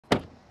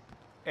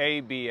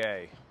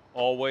ABA,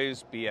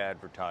 always be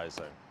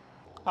advertising.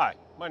 Hi,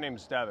 my name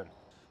is Devin.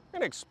 I'm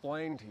going to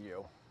explain to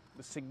you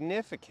the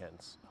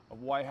significance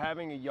of why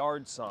having a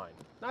yard sign,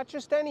 not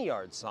just any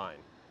yard sign,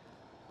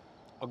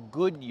 a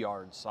good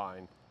yard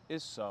sign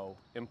is so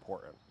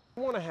important.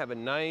 You want to have a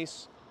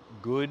nice,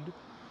 good,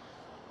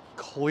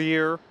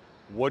 clear,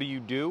 what do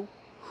you do,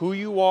 who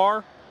you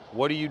are,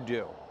 what do you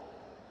do.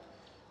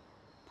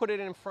 Put it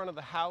in front of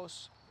the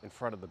house, in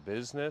front of the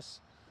business,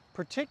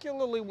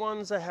 particularly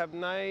ones that have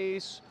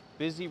nice,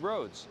 busy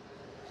roads.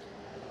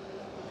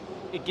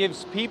 It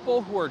gives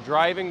people who are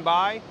driving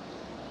by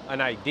an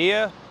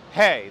idea,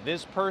 hey,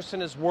 this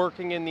person is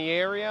working in the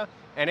area,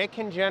 and it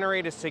can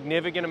generate a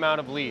significant amount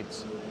of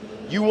leads.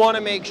 You want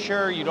to make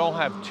sure you don't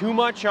have too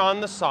much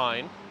on the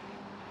sign.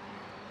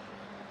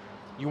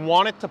 You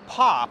want it to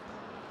pop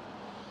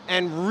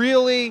and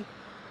really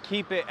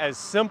keep it as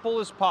simple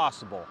as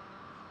possible.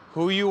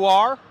 Who you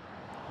are,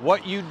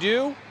 what you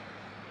do,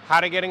 how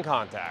to get in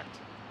contact.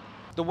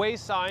 The way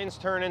signs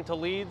turn into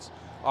leads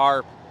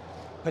are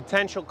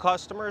potential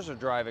customers are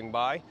driving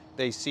by,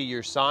 they see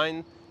your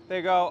sign,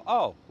 they go,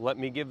 oh, let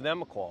me give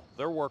them a call.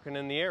 They're working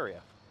in the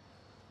area.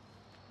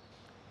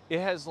 It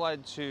has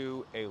led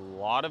to a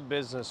lot of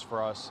business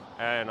for us,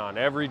 and on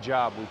every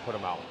job we put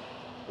them out.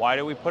 Why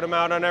do we put them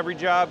out on every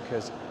job?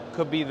 Because it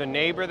could be the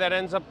neighbor that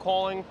ends up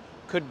calling,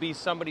 could be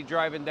somebody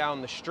driving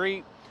down the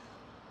street.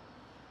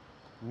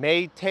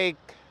 May take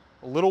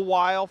a little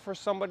while for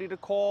somebody to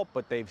call,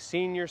 but they've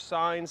seen your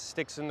sign,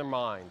 sticks in their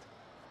mind.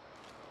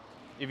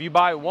 If you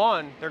buy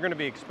one, they're going to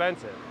be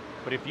expensive.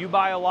 But if you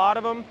buy a lot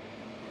of them,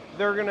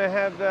 they're going to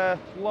have the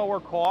lower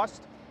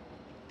cost.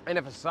 And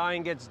if a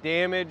sign gets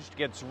damaged,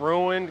 gets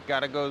ruined,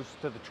 gotta goes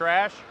to the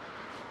trash,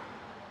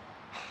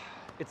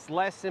 it's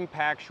less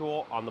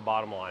impactful on the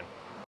bottom line.